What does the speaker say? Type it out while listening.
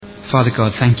Father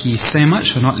God, thank you so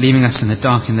much for not leaving us in the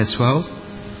dark in this world,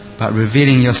 but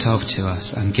revealing yourself to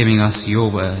us and giving us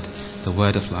your word, the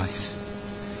word of life.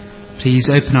 Please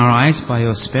open our eyes by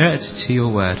your Spirit to your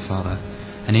word, Father,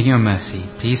 and in your mercy,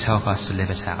 please help us to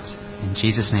live it out. In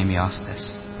Jesus' name we ask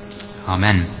this.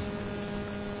 Amen.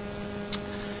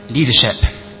 Leadership.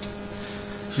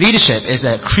 Leadership is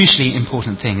a crucially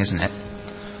important thing, isn't it?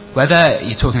 Whether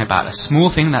you're talking about a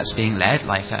small thing that's being led,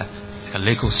 like a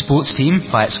local sports team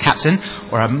by its captain,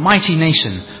 or a mighty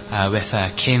nation with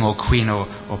a king or queen or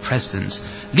president,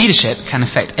 leadership can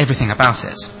affect everything about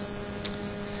it.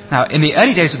 Now, in the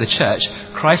early days of the church,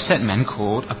 Christ sent men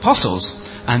called apostles,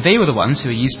 and they were the ones who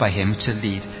were used by him to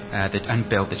lead and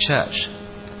build the church.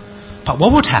 But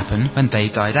what would happen when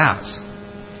they died out?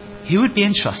 Who would be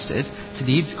entrusted to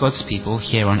lead God's people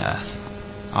here on earth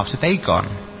after they'd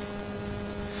gone?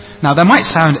 Now, that might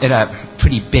sound a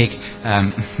pretty big,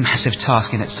 massive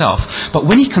task in itself, but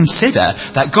when you consider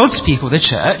that God's people, the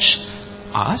church,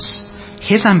 us,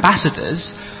 his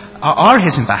ambassadors, are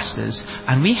his ambassadors,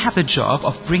 and we have the job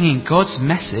of bringing God's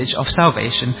message of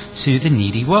salvation to the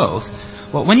needy world,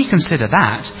 well, when you consider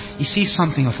that, you see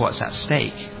something of what's at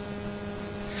stake.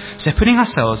 So putting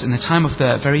ourselves in the time of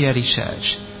the very early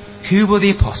church, who will the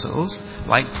apostles,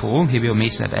 like Paul, who we'll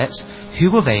meet in a bit,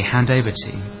 who will they hand over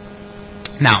to?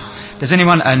 Now, does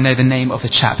anyone know the name of the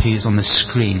chap who's on the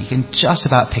screen? You can just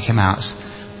about pick him out.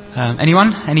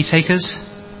 Anyone? Any takers?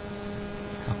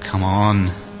 Oh, come on.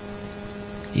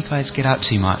 You guys get out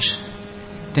too much.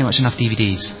 Don't watch enough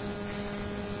DVDs.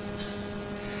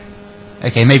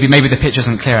 Okay, maybe the picture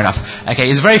isn't clear enough. Okay,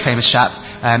 he's a very famous chap.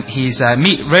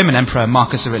 Meet Roman Emperor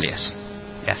Marcus Aurelius.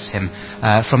 Yes, him.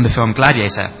 From the film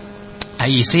Gladiator.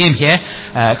 You see him here,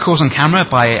 caught on camera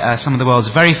by some of the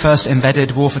world's very first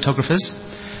embedded war photographers,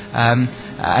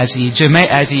 as he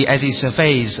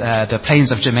surveys the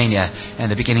plains of Germania in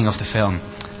the beginning of the film.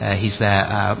 He's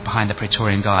there behind the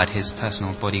Praetorian Guard, his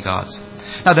personal bodyguards.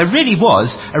 Now, there really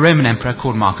was a Roman emperor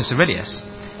called Marcus Aurelius.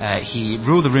 He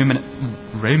ruled the Roman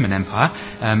Empire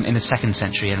in the 2nd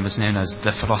century and was known as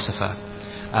the philosopher.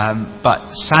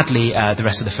 But sadly, the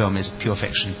rest of the film is pure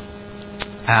fiction.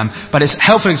 But it's a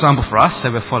helpful example for us,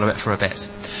 so we'll follow it for a bit.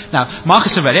 Now,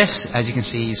 Marcus Aurelius, as you can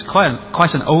see, he's quite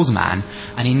an old man,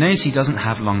 and he knows he doesn't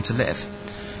have long to live.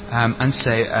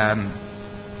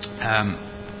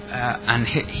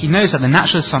 He knows that the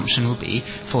natural assumption will be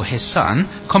for his son,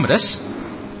 Commodus,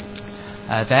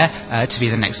 to be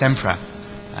the next emperor.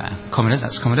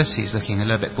 That's Commodus. He's looking a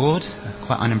little bit bored,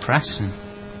 quite unimpressed.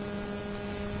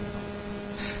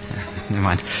 Never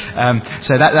mind.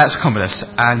 So that's Commodus.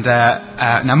 And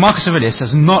now Marcus Aurelius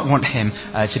does not want him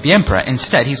to be emperor.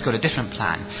 Instead, he's got a different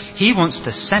plan. He wants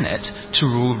the Senate to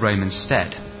rule Rome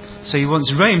instead. So he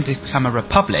wants Rome to become a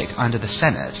republic under the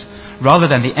Senate, rather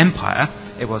than the empire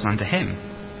it was under him.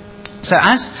 So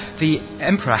as the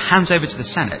emperor hands over to the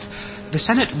Senate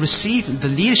receive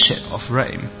the leadership of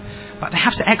Rome, but they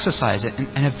have to exercise it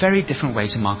in a very different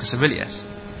way to Marcus Aurelius,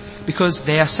 because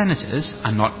they are senators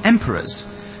and not emperors.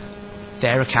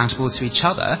 They're accountable to each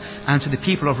other and to the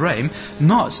people of Rome,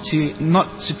 not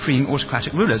supreme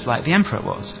autocratic rulers like the emperor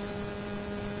was.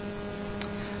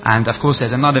 And of course,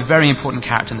 there's another very important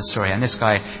character in the story, and this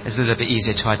guy is a little bit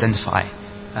easier to identify.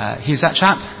 Who's that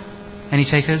chap? Any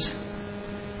takers?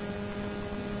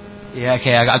 Yeah,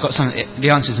 okay, I got some.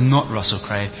 The answer is not Russell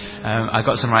Crowe. I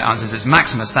got some right answers. It's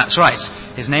Maximus. That's right.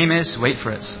 His name is, wait for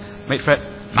it,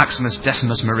 Maximus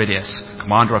Decimus Meridius,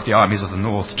 commander of the armies of the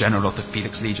north, general of the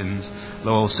Felix legions,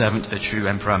 loyal servant to the true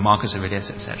emperor Marcus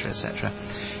Aurelius, etc., etc.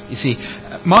 You see,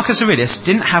 Marcus Aurelius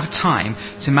didn't have time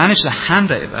to manage the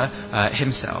handover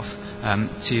himself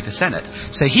to the Senate,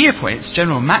 so he appoints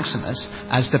General Maximus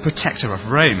as the protector of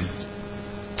Rome.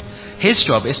 His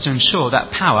job is to ensure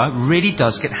that power really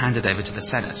does get handed over to the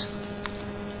Senate.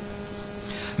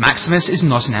 Maximus is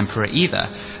not an emperor either,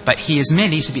 but he is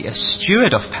merely to be a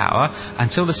steward of power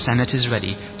until the Senate is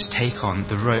ready to take on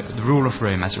the rule of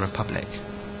Rome as a republic.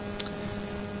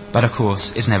 But of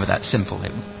course, it's never that simple.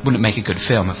 It wouldn't make a good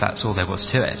film if that's all there was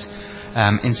to it.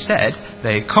 Instead,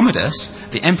 Commodus,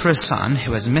 the emperor's son,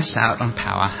 who has missed out on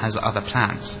power, has other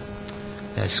plans.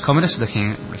 There's Commodus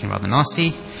looking rather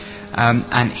nasty,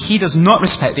 and he does not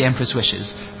respect the emperor's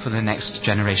wishes for the next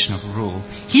generation of rule.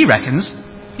 He reckons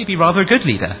he'd be rather a good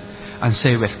leader, and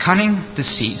so with cunning,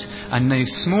 deceit, and no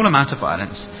small amount of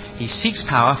violence, he seeks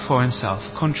power for himself,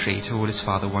 contrary to all his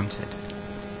father wanted.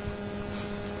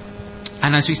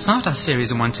 And as we start our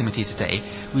series on 1 Timothy today,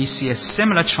 we see a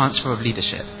similar transfer of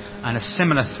leadership and a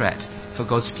similar threat for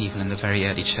God's people in the very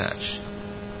early church.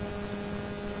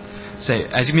 So,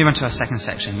 as we move on to our second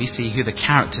section, we see who the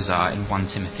characters are in 1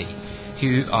 Timothy.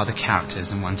 who are the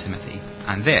characters in 1 Timothy.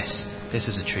 And this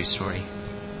is a true story.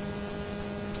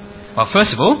 Well,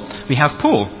 first of all, we have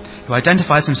Paul, who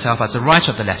identifies himself as the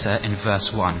writer of the letter in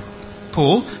verse 1.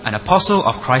 Paul, an apostle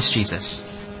of Christ Jesus.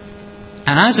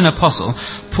 And as an apostle,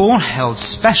 Paul held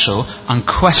special,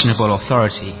 unquestionable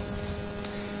authority.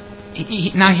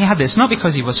 He had this not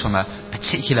because he was from a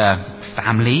particular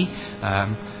family,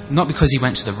 not because he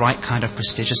went to the right kind of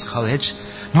prestigious college,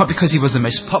 not because he was the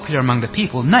most popular among the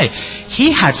people. No,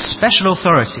 he had special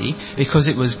authority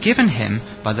because it was given him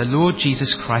by the Lord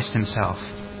Jesus Christ himself.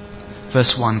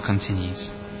 Verse 1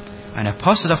 continues, an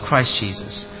apostle of Christ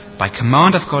Jesus, by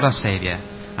command of God our Saviour,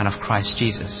 and of Christ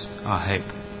Jesus our hope.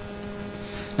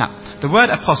 Now, the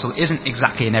word apostle isn't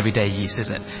exactly in everyday use,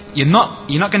 is it? You're not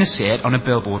going to see it on a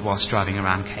billboard whilst driving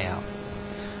around KL.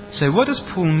 So what does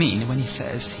Paul mean when he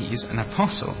says he's an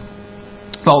apostle?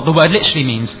 Well, the word literally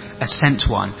means a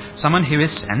sent one, someone who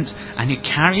is sent and who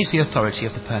carries the authority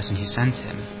of the person who sent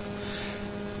him.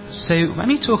 So when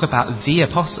we talk about the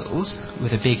apostles,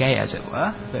 with a big A as it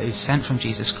were, those sent from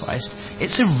Jesus Christ,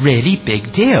 it's a really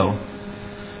big deal.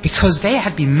 Because they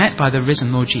had been met by the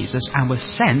risen Lord Jesus and were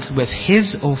sent with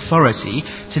his authority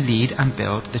to lead and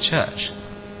build the church.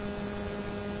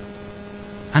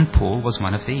 And Paul was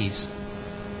one of these.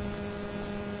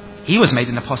 He was made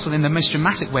an apostle in the most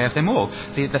dramatic way of them all,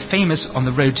 the famous on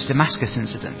the road to Damascus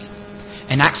incident.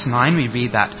 In Acts 9 we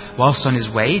read that whilst on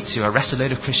his way to arrest a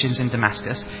load of Christians in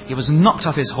Damascus, he was knocked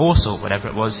off his horse or whatever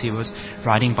it was he was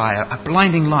riding by a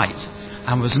blinding light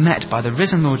and was met by the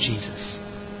risen Lord Jesus.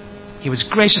 He was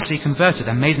graciously converted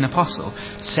and made an apostle,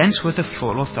 sent with the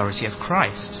full authority of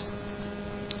Christ.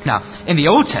 Now, in the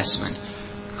Old Testament,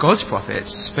 God's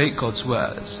prophets spoke God's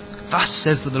words. Thus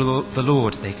says the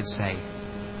Lord, they could say.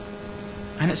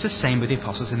 And it's the same with the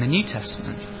apostles in the New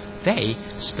Testament. They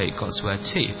spoke God's word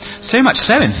too. So much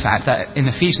so, in fact, that in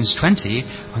Ephesians 20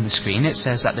 on the screen it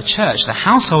says that the church, the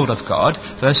household of God,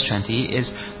 verse 20,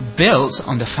 is built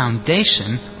on the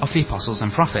foundation of the apostles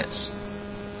and prophets.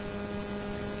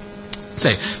 So,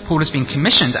 Paul has been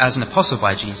commissioned as an apostle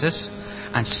by Jesus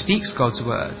and speaks God's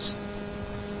words.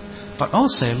 But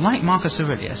also, like Marcus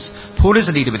Aurelius, Paul is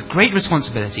a leader with great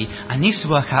responsibility and needs to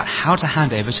work out how to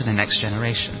hand over to the next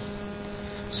generation.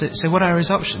 So what are his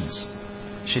options?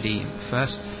 Should he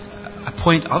first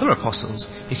appoint other apostles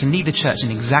who can lead the church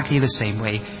in exactly the same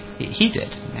way he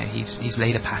did? He's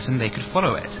laid a pattern, they could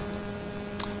follow it.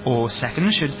 Or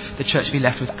second, should the church be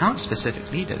left without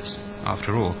specific leaders?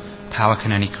 After all, power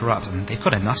can only corrupt, and they've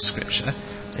got enough scripture,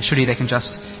 so surely they can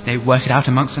just work it out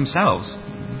amongst themselves,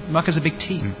 work as a big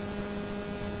team.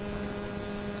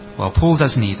 Well, Paul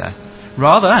does neither.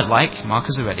 Rather, like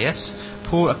Marcus Aurelius,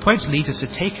 Paul appoints leaders to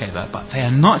take over, but they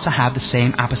are not to have the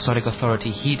same apostolic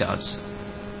authority he does.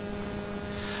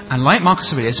 And like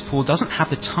Marcus Aurelius, Paul doesn't have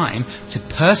the time to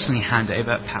personally hand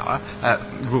over power,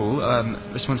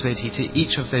 responsibility to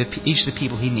each of the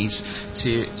people he needs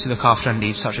to look after and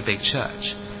lead such a big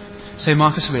church. So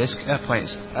Marcus Aurelius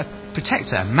appoints a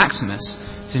protector, Maximus,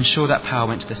 to ensure that power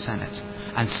went to the Senate.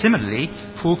 And similarly,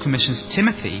 Paul commissions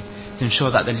Timothy to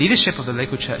ensure that the leadership of the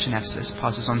local church in Ephesus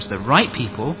passes on to the right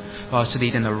people who are to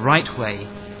lead in the right way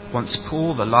once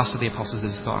Paul, the last of the apostles,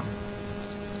 is gone.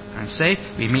 And so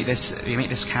we meet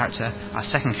this character, our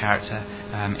second character,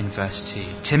 in verse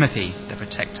 2. Timothy, the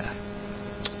protector.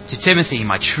 To Timothy,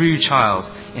 my true child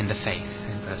in the faith,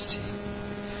 in verse 2.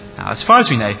 Now, as far as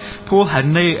we know, Paul had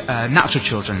no natural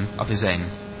children of his own.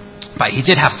 But he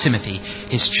did have Timothy,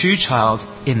 his true child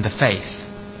in the faith.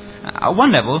 At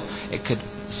one level, it could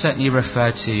certainly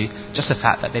refer to just the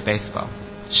fact that they both,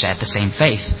 shared the same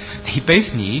faith. They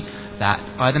both knew that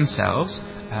by themselves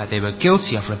they were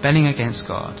guilty of rebelling against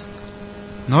God,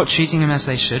 not treating him as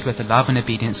they should with the love and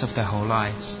obedience of their whole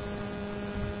lives.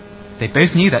 They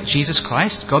both knew that Jesus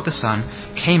Christ, God the Son,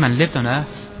 came and lived on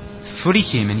earth, fully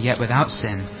human yet without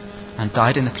sin, and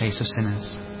died in the place of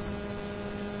sinners.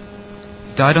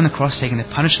 He died on the cross, taking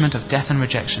the punishment of death and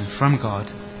rejection from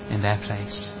God in their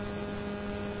place.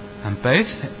 And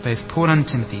both Paul and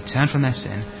Timothy turned from their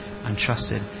sin and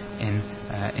trusted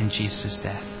in Jesus'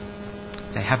 death.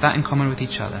 They have that in common with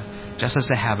each other, just as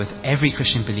they have with every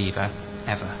Christian believer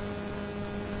ever.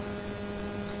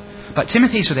 But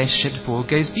Timothy's relationship to Paul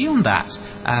goes beyond that,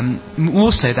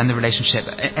 more so than the relationship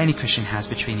any Christian has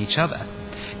between each other.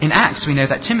 In Acts, we know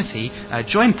that Timothy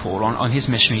joined Paul on his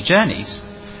missionary journeys.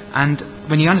 And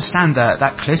when you understand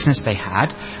that closeness they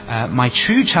had, my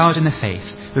true child in the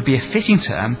faith would be a fitting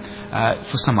term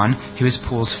for someone who is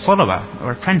Paul's follower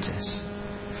or apprentice.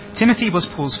 Timothy was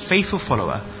Paul's faithful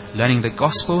follower, learning the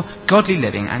gospel, godly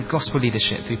living and gospel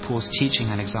leadership through Paul's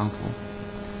teaching and example.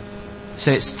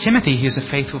 So it's Timothy who is a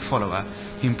faithful follower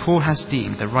whom Paul has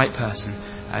deemed the right person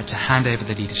to hand over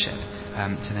the leadership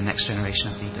to the next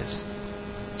generation of leaders.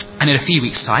 And in a few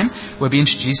weeks' time, we'll be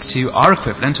introduced to our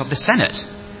equivalent of the Senate.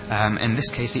 In this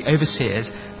case, the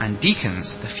overseers and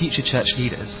deacons, the future church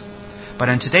leaders. But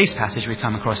in today's passage, we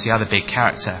come across the other big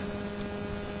character.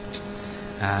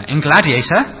 In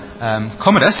Gladiator,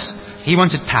 Commodus, he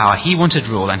wanted power, he wanted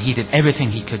rule, and he did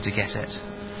everything he could to get it.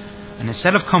 And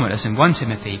instead of Commodus, in 1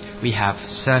 Timothy, we have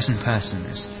certain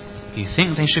persons who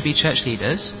think they should be church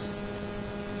leaders,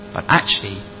 but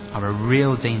actually are a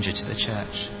real danger to the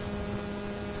church.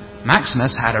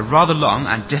 Maximus had a rather long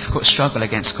and difficult struggle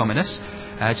against Commodus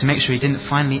to make sure he didn't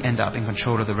finally end up in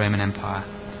control of the Roman Empire.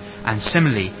 And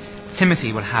similarly,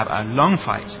 Timothy will have a long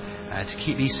fight to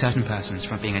keep these certain persons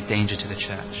from being a danger to the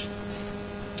church.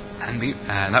 And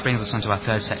that brings us on to our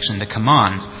third section, the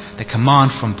command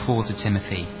from Paul to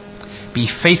Timothy. Be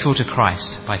faithful to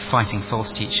Christ by fighting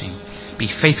false teaching. Be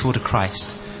faithful to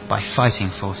Christ by fighting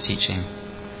false teaching.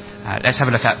 Let's have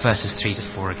a look at verses 3 to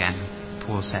 4 again.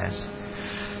 Paul says,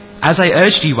 As I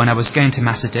urged you when I was going to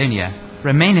Macedonia,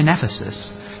 remain in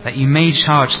Ephesus, that you may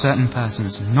charge certain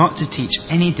persons not to teach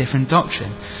any different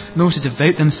doctrine, nor to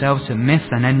devote themselves to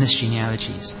myths and endless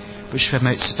genealogies, which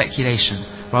promote speculation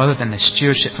rather than the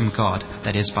stewardship from God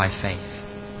that is by faith.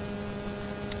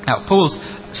 Now, Paul's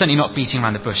certainly not beating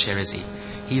around the bush here, is he?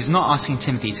 He's not asking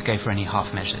Timothy to go for any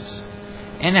half measures.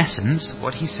 In essence,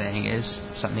 what he's saying is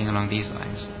something along these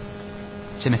lines.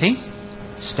 Timothy,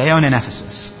 stay on in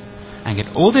Ephesus, and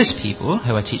get all those people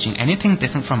who are teaching anything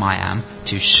different from I am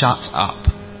to shut up.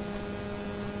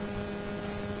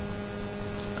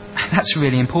 That's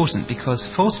really important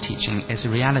because false teaching is a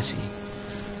reality.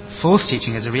 False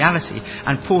teaching is a reality,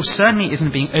 and Paul certainly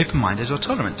isn't being open-minded or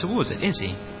tolerant towards it, is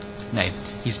he? No,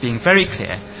 he's being very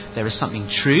clear. There is something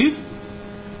true,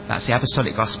 that's the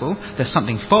apostolic gospel. There's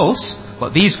something false,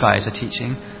 what these guys are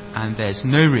teaching, and there's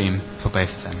no room for both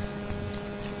of them.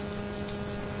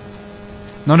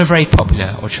 Not a very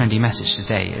popular or trendy message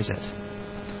today, is it?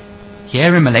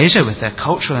 Here in Malaysia, with the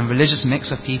cultural and religious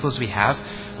mix of peoples we have,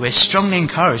 we're strongly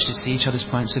encouraged to see each other's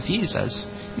points of views as,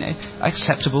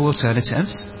 acceptable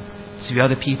alternatives, to the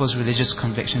other people's religious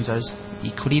convictions as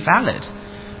equally valid,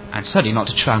 and certainly not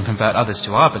to try and convert others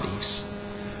to our beliefs.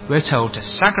 We're told to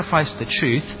sacrifice the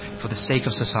truth for the sake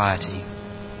of society.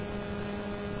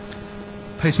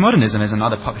 Postmodernism is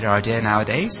another popular idea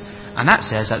nowadays, and that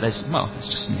says that there's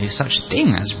just no such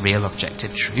thing as real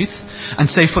objective truth. And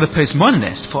so for the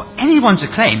postmodernist, for anyone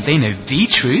to claim they know the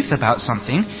truth about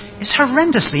something is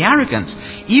horrendously arrogant,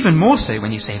 even more so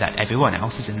when you say that everyone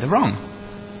else is in the wrong.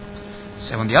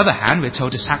 So on the other hand, we're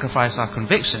told to sacrifice our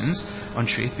convictions on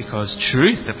truth because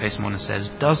truth, the postmodernist says,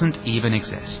 doesn't even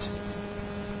exist.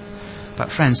 But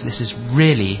friends, this is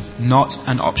really not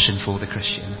an option for the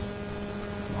Christian.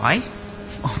 Why?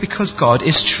 Well, because God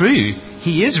is true.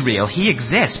 He is real. He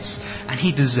exists. And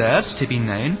he deserves to be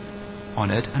known,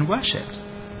 honoured and worshipped.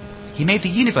 He made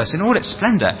the universe in all its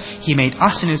splendour. He made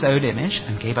us in his own image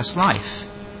and gave us life.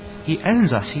 He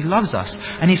owns us. He loves us.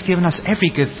 And he's given us every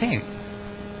good thing.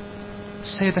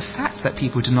 So the fact that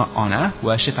people do not honour,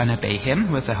 worship and obey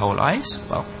him with their whole lives,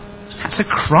 well, that's a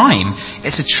crime.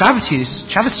 It's a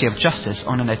travesty of justice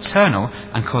on an eternal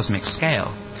and cosmic scale.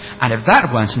 And if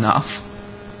that weren't enough,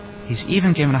 he's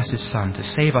even given us his Son to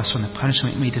save us from the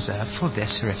punishment we deserve for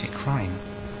this horrific crime.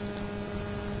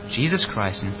 Jesus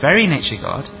Christ, in very nature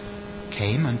God,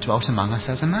 came and dwelt among us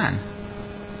as a man.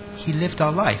 He lived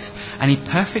our life, and he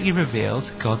perfectly revealed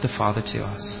God the Father to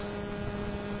us.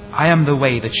 I am the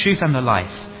way, the truth and the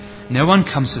life. No one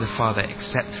comes to the Father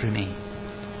except through me.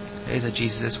 Those are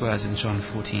Jesus' words in John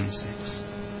 14:6.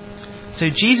 So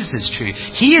Jesus is true,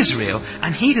 he is real,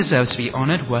 and he deserves to be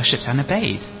honoured, worshipped and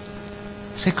obeyed.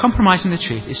 So compromising the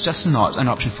truth is just not an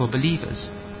option for believers.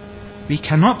 We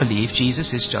cannot believe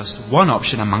Jesus is just one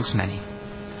option amongst many.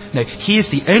 No, he is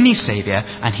the only Saviour,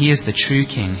 and he is the true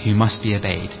King who must be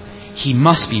obeyed. He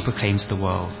must be proclaimed to the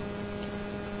world.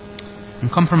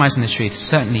 And compromising the truth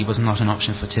certainly was not an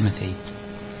option for Timothy.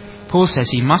 Paul says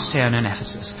he must stay on in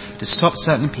Ephesus to stop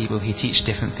certain people who teach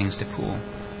different things to Paul.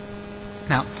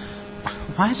 Now,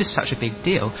 why is this such a big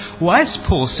deal? Why is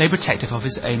Paul so protective of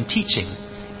his own teaching?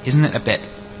 Isn't it a bit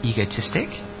egotistic?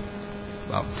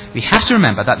 Well, we have to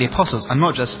remember that the apostles are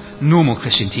not just normal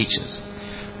Christian teachers.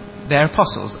 They're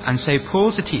apostles, and so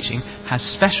Paul's teaching has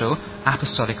special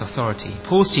apostolic authority.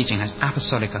 Paul's teaching has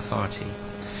apostolic authority.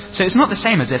 So it's not the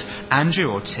same as if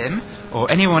Andrew or Tim or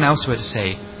anyone else were to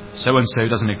say, so-and-so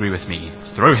doesn't agree with me,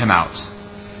 throw him out.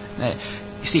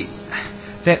 You see,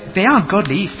 they are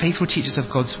godly, faithful teachers of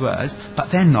God's word,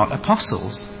 but they're not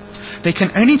apostles. They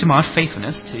can only demand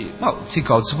faithfulness to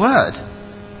God's word.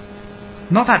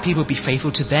 Not that people be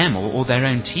faithful to them or their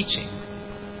own teaching.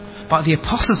 But the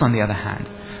apostles, on the other hand,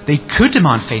 they could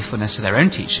demand faithfulness to their own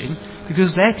teaching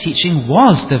because their teaching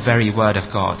was the very word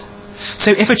of God.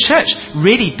 So if a church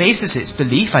really bases its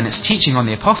belief and its teaching on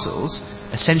the apostles,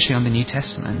 essentially on the New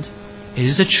Testament, it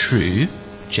is a true,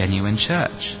 genuine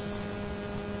church.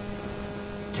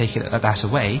 Take it that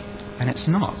away, and it's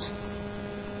not.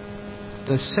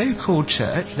 The so-called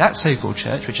church, that so-called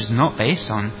church, which is not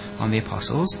based on the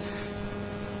apostles,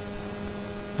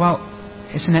 well,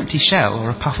 it's an empty shell or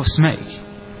a puff of smoke.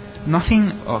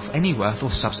 Nothing of any worth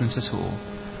or substance at all,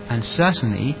 and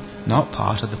certainly not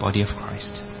part of the body of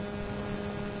Christ.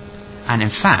 And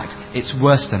in fact, it's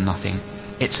worse than nothing.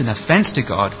 It's an offence to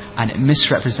God, and it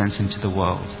misrepresents him to the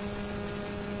world.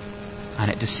 And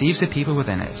it deceives the people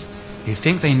within it who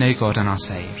think they know God and are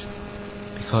saved.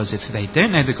 Because if they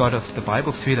don't know the God of the Bible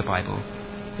through the Bible,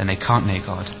 then they can't know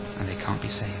God and they can't be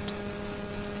saved.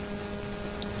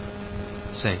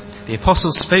 So, the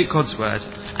apostles spoke God's word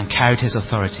and carried his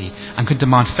authority and could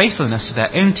demand faithfulness to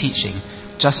their own teaching,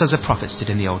 just as the prophets did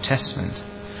in the Old Testament.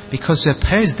 Because to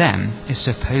oppose them is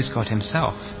to oppose God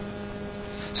himself.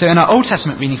 So in our Old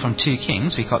Testament reading from 2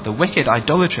 Kings, we got the wicked,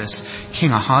 idolatrous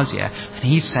King Ahaziah, and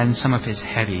he sends some of his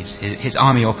heavies, his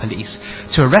army or police,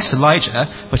 to arrest Elijah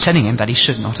for telling him that he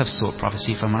should not have sought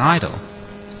prophecy from an idol.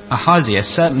 Ahaziah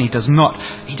certainly doesn't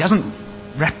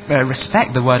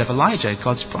respect the word of Elijah,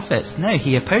 God's prophet. No,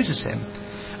 he opposes him.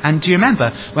 And do you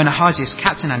remember when Ahaziah's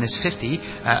captain and his 50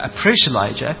 approached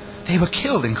Elijah, they were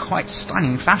killed in quite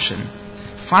stunning fashion.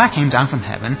 Fire came down from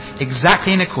heaven,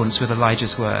 exactly in accordance with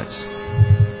Elijah's words.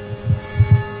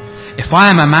 If I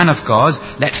am a man of God,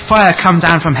 let fire come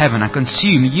down from heaven and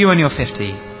consume you and your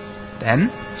 50.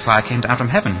 Then fire came down from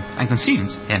heaven and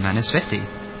consumed him and his 50.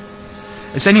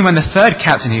 It's only when the third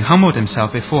captain who humbled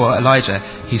himself before Elijah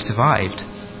who survived.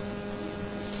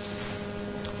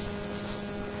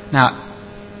 Now,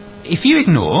 if you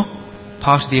ignore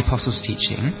part of the apostles'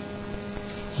 teaching,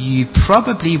 you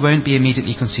probably won't be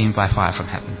immediately consumed by fire from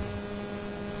heaven.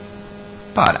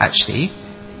 But actually,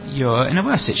 you're in a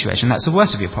worse situation. That's the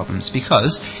worst of your problems,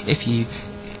 because if you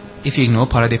ignore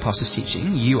part of the apostles'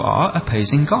 teaching, you are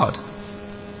opposing God.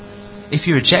 If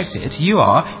you reject it, you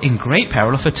are in great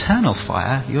peril of eternal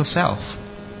fire yourself.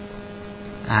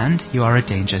 And you are a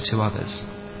danger to others.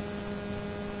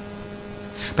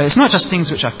 But it's not just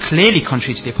things which are clearly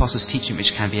contrary to the apostles' teaching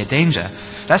which can be a danger.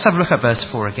 Let's have a look at verse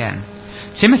 4 again.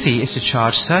 Timothy is to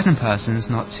charge certain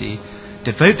persons not to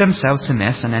devote themselves to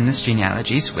myths and endless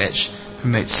genealogies which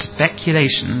promote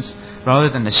speculations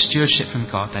rather than the stewardship from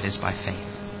God that is by faith.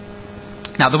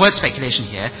 Now, the word speculation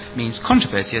here means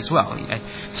controversy as well,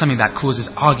 something that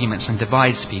causes arguments and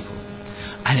divides people.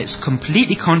 And it's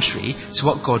completely contrary to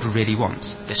what God really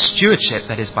wants, the stewardship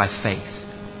that is by faith.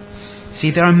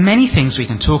 See, there are many things we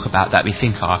can talk about that we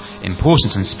think are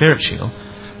important and spiritual,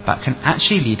 but can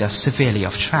actually lead us severely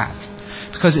off track.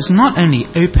 Because it's not only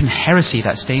open heresy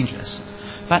that's dangerous,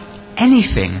 but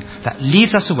anything that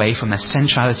leads us away from the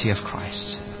centrality of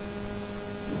Christ.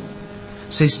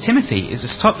 So Timothy is to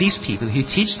stop these people who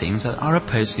teach things that are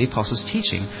opposed to the apostles'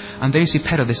 teaching, and those who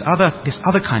peddle this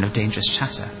other kind of dangerous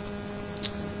chatter.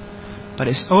 But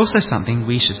it's also something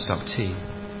we should stop too.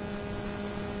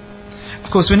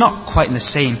 Of course, we're not quite in the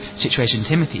same situation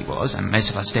Timothy was, and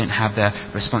most of us don't have the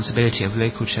responsibility of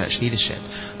local church leadership.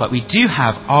 But we do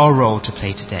have our role to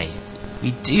play today.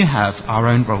 We do have our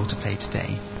own role to play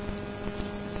today.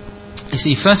 You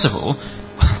see, first of all,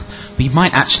 we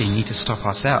might actually need to stop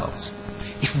ourselves.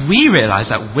 If we realise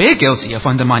that we're guilty of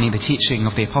undermining the teaching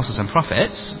of the apostles and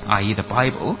prophets, i.e. the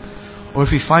Bible, or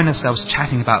if we find ourselves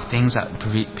chatting about things that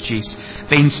produce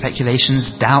vain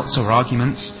speculations, doubts or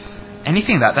arguments,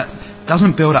 anything that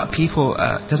doesn't build people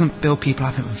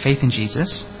up in faith in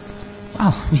Jesus,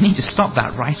 well, we need to stop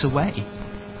that right away.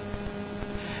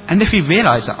 And if we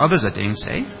realise that others are doing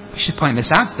so, we should point this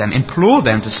out to them, implore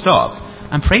them to stop,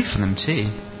 and pray for them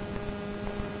too.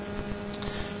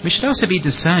 We should also be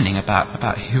discerning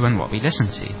about who and what we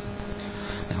listen to.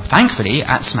 Now, thankfully,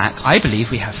 at SMAC, I believe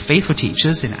we have faithful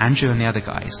teachers in Andrew and the other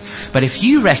guys. But if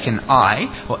you reckon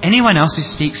I, or anyone else who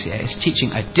speaks here, is teaching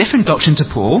a different doctrine to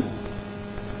Paul,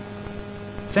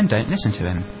 then don't listen to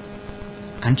him,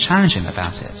 and challenge him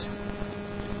about it.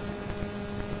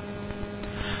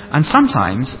 And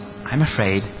sometimes, I'm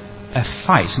afraid, a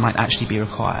fight might actually be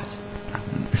required.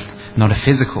 Not a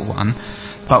physical one,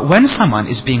 but when someone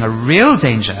is being a real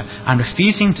danger and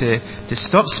refusing to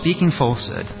stop speaking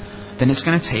falsehood, then it's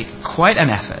going to take quite an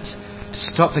effort to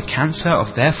stop the cancer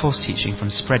of their false teaching from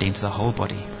spreading to the whole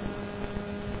body.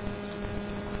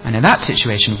 And in that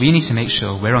situation, we need to make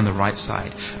sure we're on the right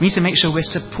side. We need to make sure we're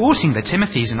supporting the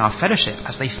Timothys in our fellowship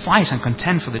as they fight and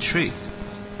contend for the truth.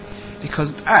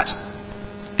 Because that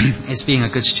is being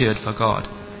a good steward for God.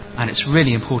 And it's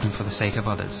really important for the sake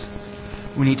of others.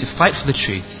 We need to fight for the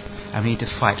truth, and we need to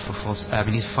fight false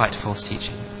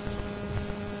teaching.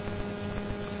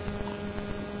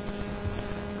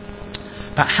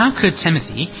 But how could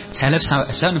Timothy tell if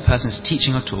a certain person's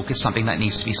teaching or talk is something that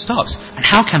needs to be stopped? And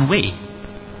how can we?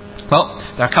 Well,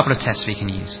 there are a couple of tests we can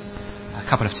use. A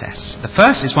couple of tests. The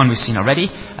first is one we've seen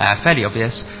already, fairly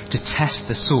obvious, to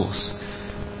test the source.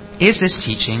 Is this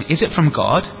teaching, is it from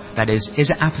God? That is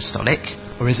it apostolic,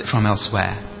 or is it from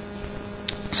elsewhere?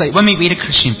 So when we read a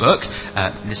Christian book,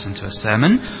 listen to a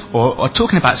sermon, or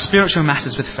talking about spiritual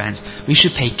matters with friends, we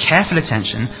should pay careful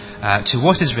attention to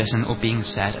what is written or being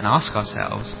said and ask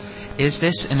ourselves, is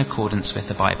this in accordance with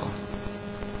the Bible?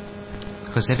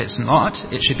 Because if it's not,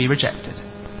 it should be rejected.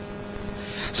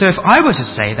 So if I were to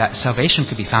say that salvation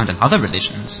could be found in other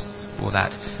religions, or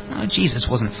that Jesus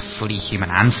wasn't fully human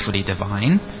and fully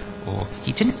divine, or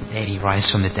he didn't really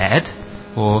rise from the dead,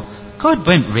 or God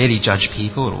won't really judge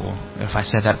people, or if I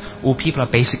said that all people are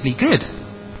basically good,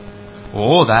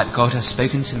 or that God has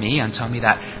spoken to me and told me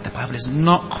that the Bible is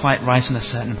not quite right on a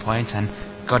certain point and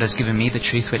God has given me the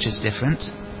truth which is different,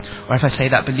 or if I say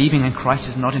that believing in Christ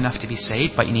is not enough to be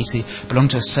saved, but you need to belong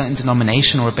to a certain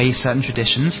denomination or obey certain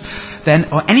traditions, then,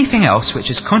 or anything else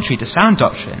which is contrary to sound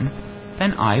doctrine,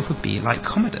 then I would be like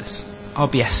Commodus. I'll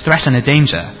be a threat and a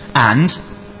danger, and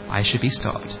I should be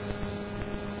stopped.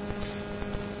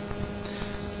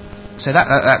 So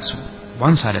that's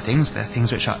one side of things. There are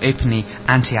things which are openly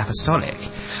anti-apostolic.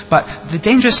 But the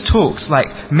dangerous talks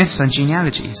like myths and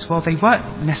genealogies, well, they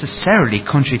weren't necessarily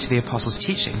contrary to the apostles'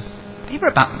 teaching. They were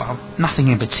about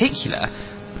nothing in particular.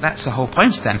 That's the whole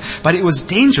point of them. But it was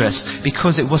dangerous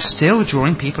because it was still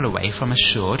drawing people away from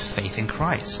assured faith in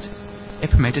Christ.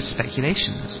 It promoted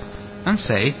speculations. And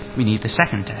so we need the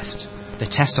second test, the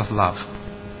test of love.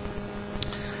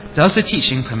 Does the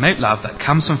teaching promote love that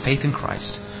comes from faith in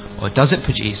Christ, or does it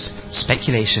produce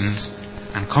speculations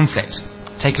and conflict?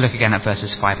 Take a look again at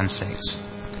verses 5 and 6.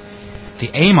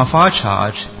 The aim of our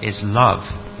charge is love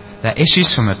that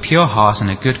issues from a pure heart and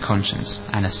a good conscience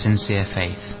and a sincere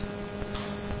faith.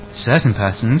 Certain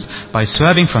persons, by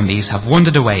swerving from these, have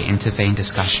wandered away into vain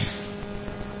discussion.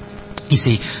 You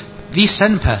see, these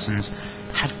certain persons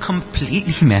had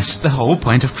completely missed the whole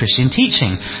point of Christian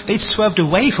teaching. They'd swerved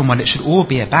away from what it should all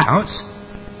be about.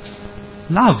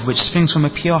 Love, which springs from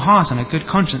a pure heart and a good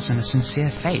conscience and a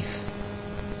sincere faith.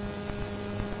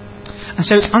 And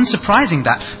so it's unsurprising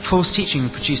that false teaching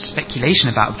produced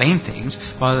speculation about vain things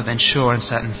rather than sure and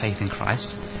certain faith in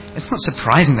Christ. It's not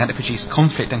surprising that it produced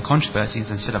conflict and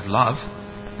controversies instead of love.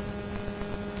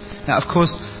 Now, of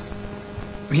course,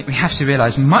 we have to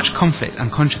realize much conflict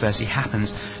and controversy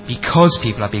happens because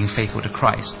people are being faithful to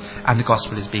Christ and the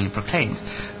gospel is being proclaimed.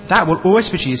 That will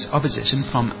always produce opposition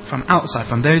from outside,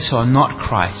 from those who are not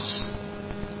Christ's.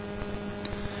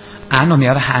 And on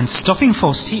the other hand, stopping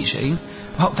false teaching,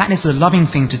 well, that is the loving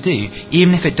thing to do,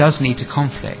 even if it does lead to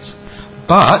conflict.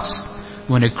 But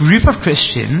when a group of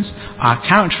Christians are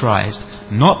characterized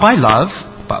not by love,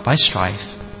 but by strife,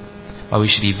 well, we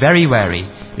should be very wary.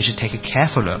 We should take a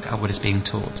careful look at what is being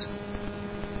taught.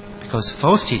 Because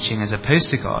false teaching is opposed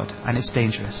to God, and it's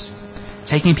dangerous,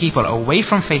 taking people away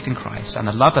from faith in Christ and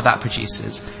the love that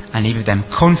produces, and leaving them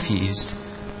confused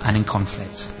and in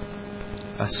conflict.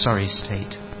 A sorry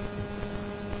state.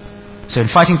 So in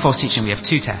fighting false teaching, we have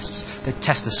two tests. The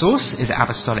test the source, is it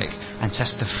apostolic? And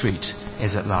test the fruit,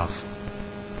 is it love?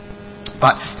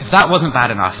 But if that wasn't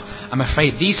bad enough, I'm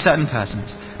afraid these certain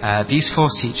persons, these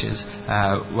false teachers,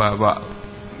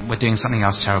 were doing something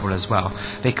else terrible as well.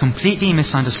 They completely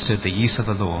misunderstood the use of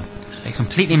the law. They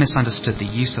completely misunderstood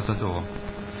the use of the law.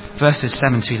 Verses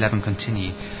 7 to 11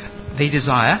 continue. They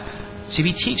desire to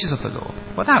be teachers of the law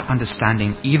without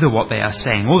understanding either what they are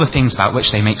saying or the things about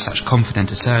which they make such confident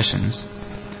assertions.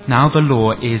 Now the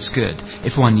law is good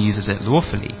if one uses it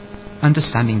lawfully,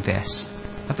 understanding this,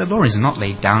 that the law is not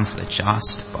laid down for the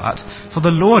just, but for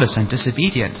the lawless and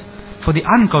disobedient, for the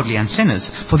ungodly and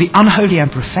sinners, for the unholy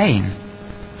and profane,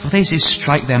 for those who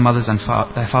strike their mothers and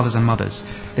their fathers and mothers,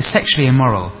 the sexually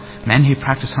immoral, men who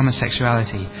practice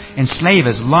homosexuality,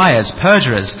 enslavers, liars,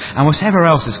 perjurers, and whatever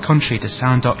else is contrary to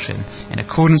sound doctrine, in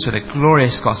accordance with the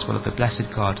glorious gospel of the blessed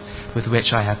God with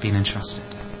which I have been entrusted.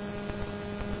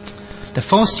 The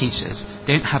false teachers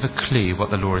don't have a clue what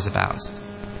the law is about,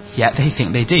 yet they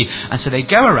think they do, and so they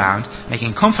go around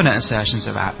making confident assertions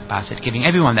about it, giving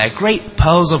everyone their great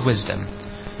pearls of wisdom.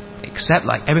 Except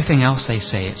like everything else they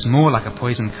say, it's more like a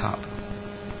poisoned cup.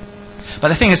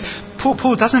 But the thing is,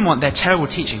 Paul doesn't want their terrible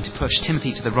teaching to push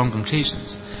Timothy to the wrong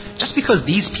conclusions. Just because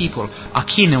these people are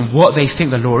keen on what they think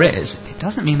the law is, it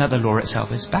doesn't mean that the law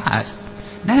itself is bad.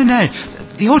 No.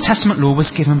 The Old Testament law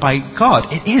was given by God.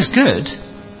 It is good.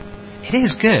 It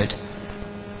is good.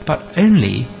 But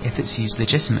only if it's used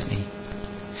legitimately.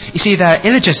 You see, there are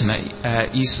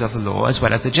illegitimate uses of the law as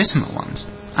well as legitimate ones.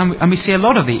 And we see a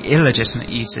lot of the illegitimate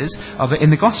uses of it in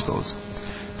the Gospels.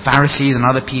 Pharisees and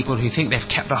other people who think they've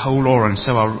kept the whole law and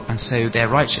so they're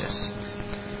righteous.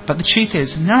 But the truth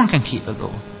is, no one can keep the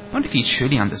law, not if you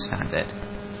truly understand it.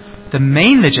 The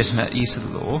main legitimate use of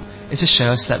the law is to show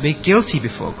us that we're guilty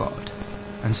before God.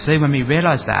 And so when we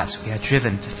realise that, we are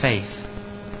driven to faith.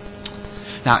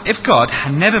 Now, if God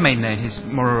had never made known his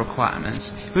moral requirements,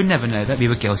 we would never know that we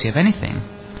were guilty of anything.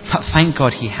 But thank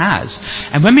God he has.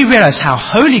 And when we realise how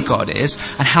holy God is,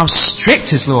 and how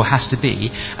strict his law has to be,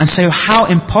 and so how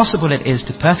impossible it is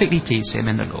to perfectly please him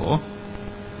in the law,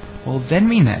 well, then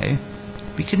we know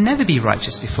we could never be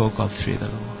righteous before God through the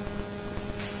law.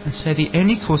 And so the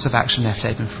only course of action left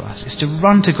open for us is to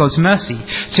run to God's mercy,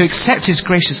 to accept his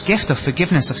gracious gift of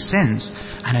forgiveness of sins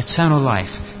and eternal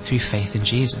life through faith in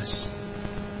Jesus.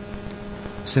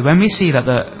 So when we see that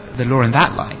the law in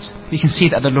that light, we can see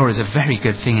that the law is a very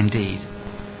good thing indeed.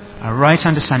 A right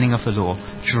understanding of the law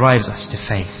drives us to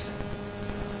faith.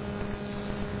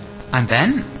 And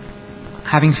then,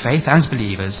 having faith as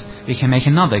believers, we can make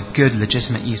another good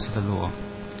legitimate use of the law.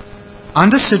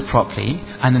 Understood properly,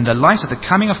 and in the light of the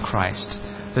coming of Christ,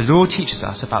 the law teaches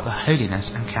us about the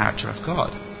holiness and character of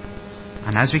God.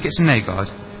 And as we get to know God,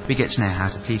 we get to know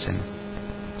how to please him.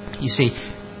 You see,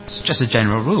 it's just a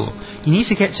general rule. You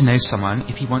need to get to know someone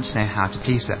if you want to know how to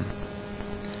please them.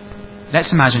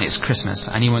 Let's imagine it's Christmas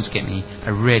and you want to get me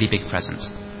a really big present.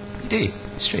 You do,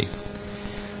 it's true.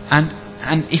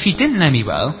 And if you didn't know me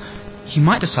well, you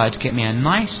might decide to get me a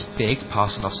nice big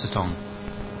parcel of Sotong.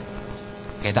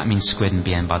 Okay, that means squid and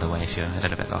bien, by the way, if you're a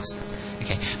little bit lost.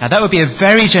 Okay, now that would be a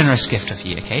very generous gift of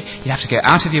you, okay? You'd have to go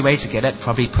out of your way to get it,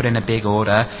 probably put in a big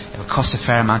order. It would cost a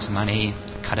fair amount of money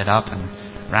to cut it up, and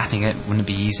wrapping it wouldn't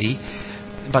be easy.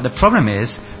 But the problem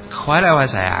is, quite low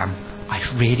as I am, I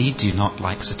really do not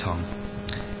like Sotong.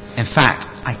 In fact,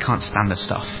 I can't stand the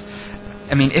stuff.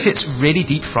 I mean, if it's really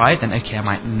deep fried, then okay, I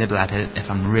might nibble at it if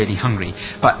I'm really hungry.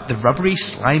 But the rubbery,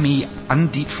 slimy,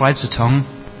 undeep fried Sotong,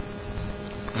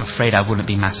 I'm afraid I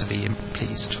wouldn't be massively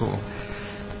pleased at all.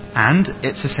 And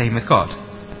it's the same with God,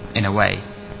 in a way.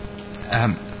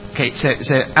 So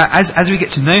as we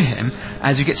get to know him,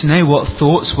 as we get to know what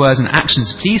thoughts, words and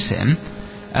actions please him,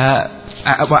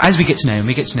 as we get to know him,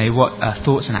 we get to know what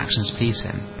thoughts and actions please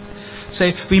him.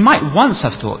 So we might once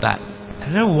have thought that a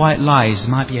little white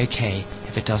lies might be okay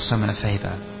if it does someone a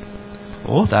favour.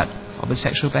 Or that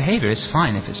homosexual behaviour is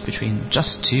fine if it's between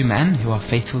just two men who are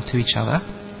faithful to each other.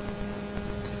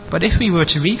 But if we were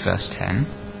to read verse 10,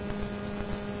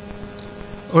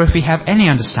 or if we have any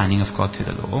understanding of God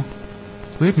through the law,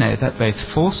 we would know that both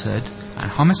falsehood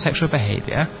and homosexual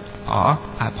behaviour are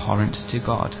abhorrent to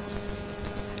God.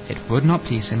 It would not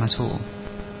please him at all.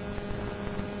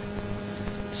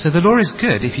 So the law is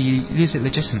good if you use it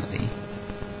legitimately,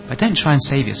 but don't try and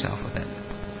save yourself with it.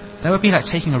 That would be like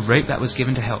taking a rope that was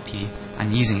given to help you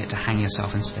and using it to hang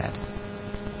yourself instead.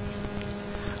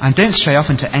 And don't stray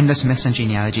off into endless myths and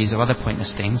genealogies or other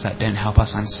pointless things that don't help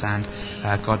us understand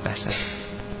God better.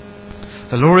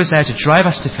 The law is there to drive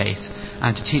us to faith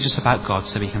and to teach us about God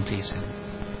so we can please him.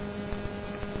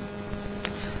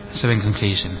 So in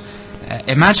conclusion,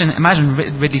 imagine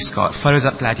Ridley Scott follows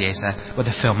up Gladiator with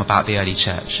a film about the early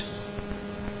church.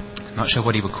 Not sure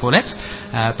what he would call it,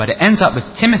 but it ends up with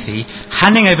Timothy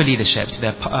handing over leadership to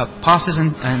the pastors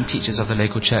and teachers of the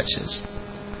local churches.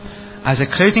 As the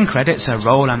closing credits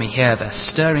roll and we hear the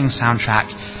stirring soundtrack,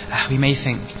 we may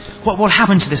think, what will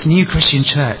happen to this new Christian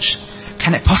church?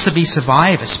 Can it possibly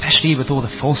survive, especially with all the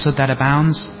falsehood that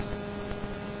abounds?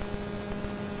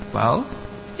 Well,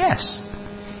 yes.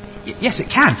 Yes, it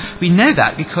can. We know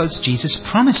that because Jesus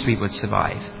promised we would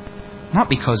survive. Not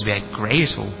because we are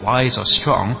great or wise or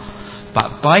strong,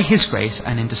 but by his grace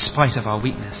and in despite of our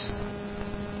weakness.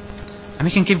 And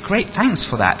we can give great thanks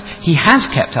for that. He has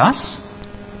kept us.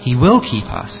 He will keep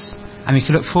us. And we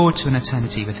can look forward to an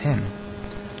eternity with him.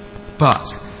 But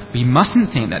we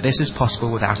mustn't think that this is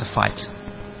possible without a fight.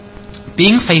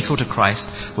 Being faithful to Christ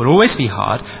will always be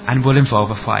hard and will involve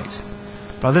a fight.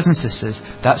 Brothers and sisters,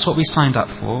 that's what we signed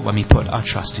up for when we put our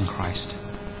trust in Christ.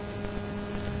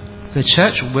 The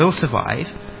church will survive,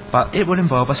 but it will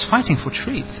involve us fighting for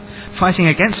truth, fighting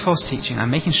against false teaching and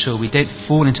making sure we don't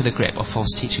fall into the grip of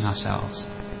false teaching ourselves.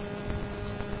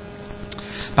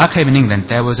 Back home in England,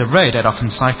 there was a road I'd often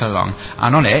cycle along,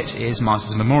 and on it is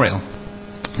Martyrs' Memorial.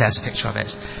 There's a picture of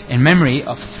it, in memory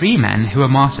of 3 men who were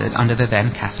martyred under the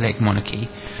then Catholic monarchy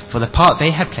for the part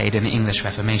they had played in the English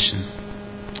Reformation,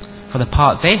 for the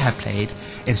part they had played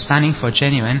in standing for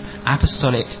genuine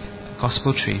apostolic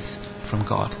gospel truth from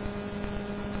God.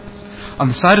 On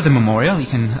the side of the memorial, you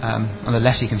can, on the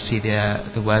left you can see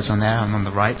the words on there, and on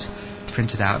the right,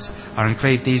 printed out, are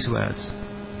engraved these words: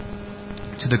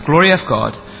 "To the glory of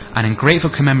God and in grateful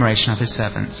commemoration of his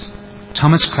servants,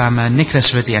 Thomas Cranmer,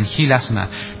 Nicholas Ridley and Hugh Latimer,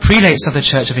 prelates of the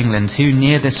Church of England, who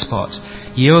near this spot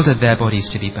yielded their bodies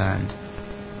to be burned,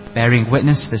 bearing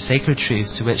witness to the sacred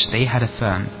truths to which they had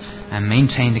affirmed and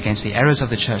maintained against the errors of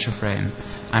the Church of Rome,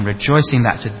 and rejoicing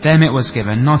that to them it was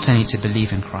given not only to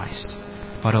believe in Christ,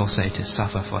 but also to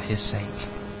suffer for his sake."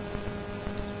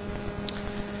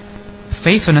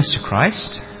 Faithfulness to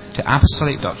Christ, to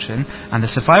apostolic doctrine, and the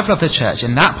survival of the church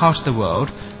in that part of the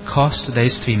world cost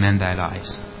those 3 men their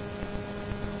lives.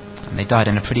 And they died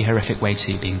in a pretty horrific way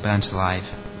too, being burnt alive.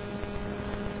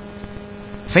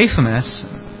 Faithfulness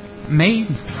may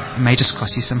just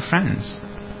cost you some friends,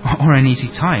 or an easy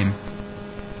time,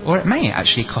 or it may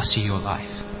actually cost you your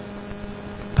life.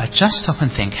 But just stop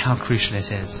and think how crucial it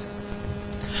is.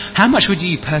 How much would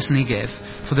you personally give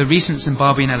for the recent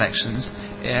Zimbabwean elections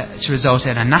to result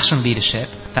in a national leadership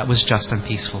that was just and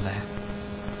peaceful there?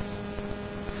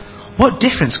 What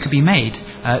difference could be made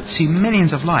to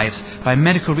millions of lives by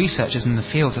medical researchers in the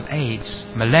fields of AIDS,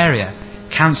 malaria,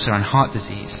 cancer and heart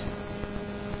disease?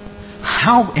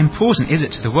 How important is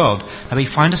it to the world that we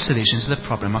find a solution to the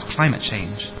problem of climate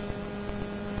change?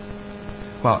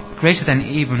 Well, greater than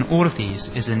even all of these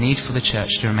is the need for the church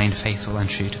to remain faithful and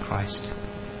true to Christ,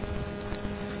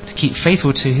 to keep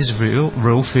faithful to his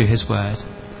rule through his word,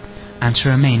 and to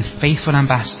remain faithful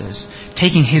ambassadors,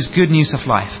 taking his good news of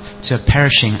life to a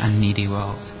perishing and needy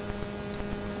world.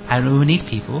 And we will need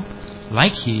people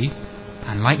like you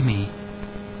and like me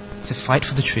to fight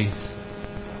for the truth,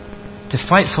 to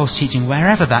fight false teaching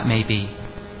wherever that may be,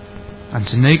 and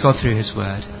to know God through his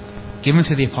word, given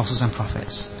through the apostles and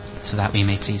prophets, so that we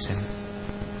may please him.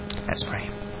 Let's pray.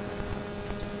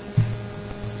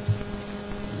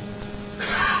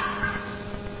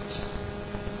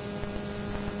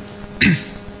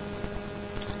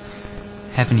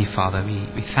 Heavenly Father,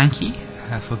 we thank you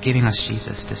for giving us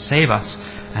Jesus to save us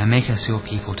and make us your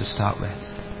people to start with.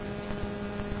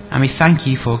 And we thank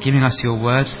you for giving us your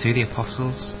words through the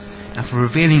apostles, and for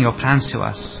revealing your plans to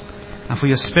us, and for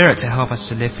your Spirit to help us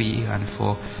to live for you, and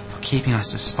for keeping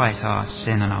us despite our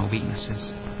sin and our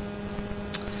weaknesses.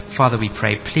 Father, we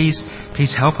pray, please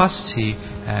help us to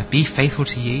be faithful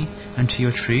to you and to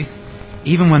your truth,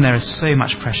 even when there is so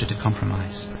much pressure to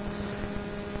compromise.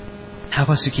 Help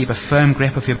us to keep a firm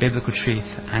grip of your biblical truth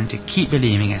and to keep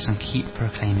believing it and keep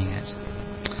proclaiming it.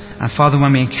 And Father,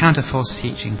 when we encounter false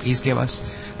teaching, please give us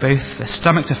both the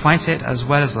stomach to fight it as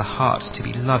well as the heart to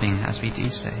be loving as we do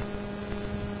so.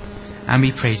 And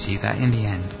we pray to you that in the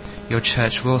end, your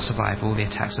church will survive all the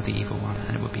attacks of the evil one,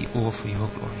 and it will be all for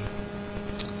your glory.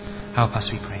 Help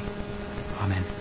us, we pray. Amen.